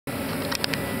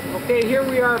Okay, here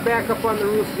we are back up on the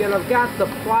roof again. I've got the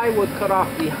plywood cut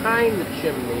off behind the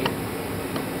chimney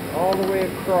all the way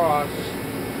across.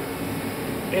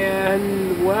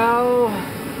 And, well,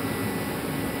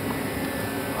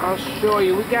 I'll show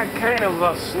you. We got kind of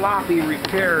a sloppy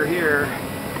repair here.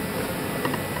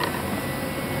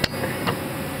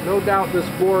 No doubt this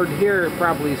board here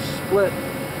probably split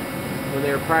when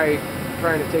they were probably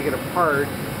trying to take it apart.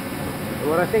 And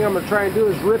what I think I'm going to try and do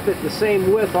is rip it the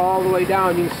same width all the way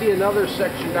down. You can see another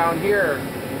section down here,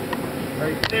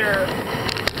 right there,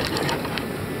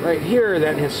 right here,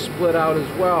 that has split out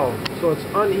as well. So it's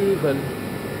uneven.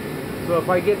 So if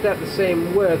I get that the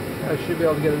same width, I should be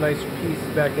able to get a nice piece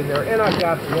back in there. And I've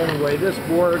got to anyway. This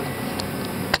board,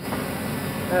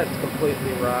 that's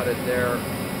completely rotted there.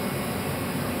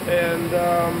 And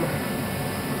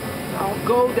I'll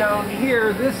go down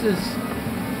here. This is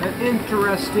an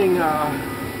interesting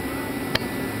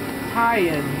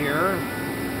tie-in here.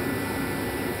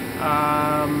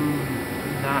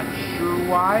 Not sure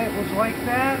why it was like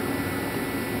that,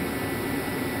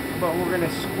 but we're going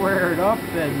to square it up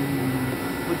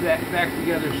and put that back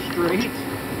together straight,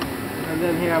 and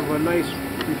then have a nice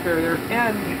repair there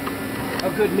and a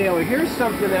good nailer. Here's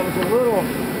something that was a little,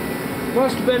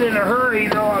 must have been in a hurry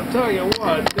though, I'll tell you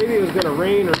what. Maybe it was going to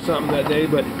rain or something that day,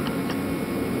 but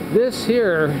this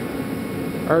here,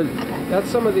 that's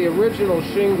some of the original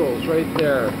shingles right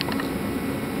there.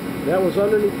 That was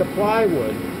underneath the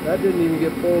plywood. That didn't even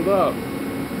get pulled up.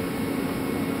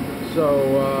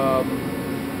 So,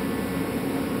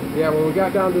 yeah, when we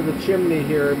got down to the chimney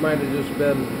here, it might have just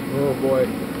been, oh boy,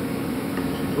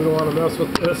 we don't want to mess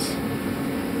with this.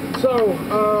 So,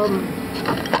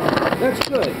 that's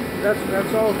good.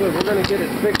 That's all good. We're going to get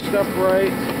it fixed up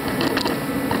right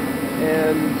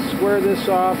and square this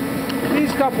off.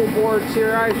 These couple boards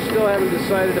here, I still haven't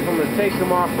decided if I'm going to take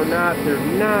them off or not. They're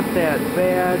not that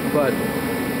bad, but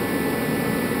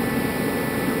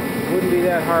wouldn't be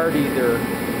that hard either.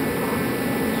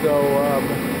 So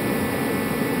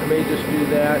I may just do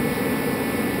that.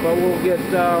 But we'll get,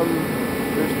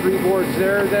 there's 3 boards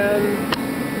there then,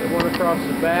 and one across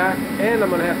the back, and I'm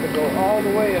going to have to go all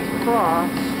the way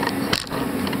across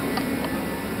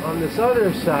on this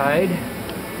other side,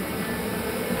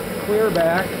 clear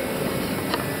back.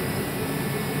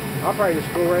 I'll probably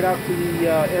just go right out to the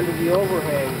end of the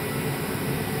overhang.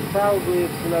 Probably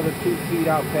it's another 2 feet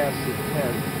out past the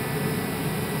tent.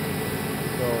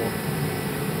 So,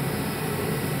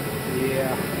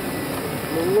 yeah.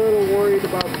 I'm a little worried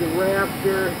about the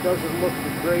rafter. It doesn't look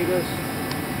the greatest.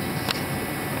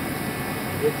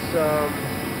 It's a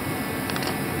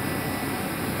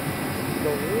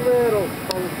little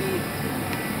funky.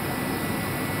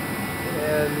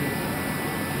 And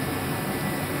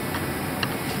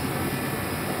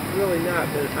really not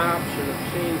an option of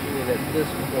changing it at this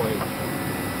point,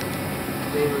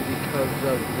 mainly because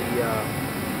of the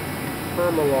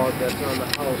permalog that's on the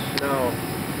house now.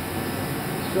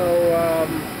 So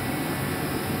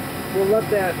we'll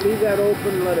leave that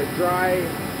open, let it dry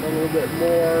a little bit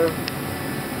more,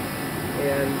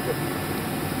 and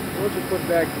once you put it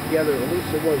back together, at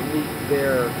least it won't leak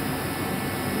there,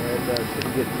 and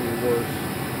shouldn't get any worse.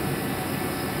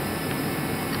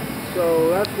 So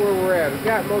that's where we're at. We've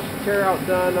got most of the tear out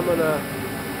done. I'm going to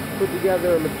put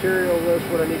together a material list,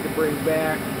 what I need to bring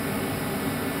back.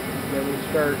 Then we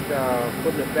start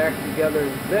putting it back together.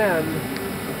 And then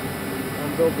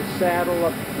I'll build the saddle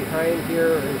up behind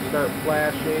here and start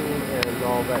flashing and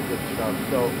all that good stuff.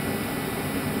 So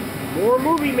more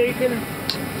movie making.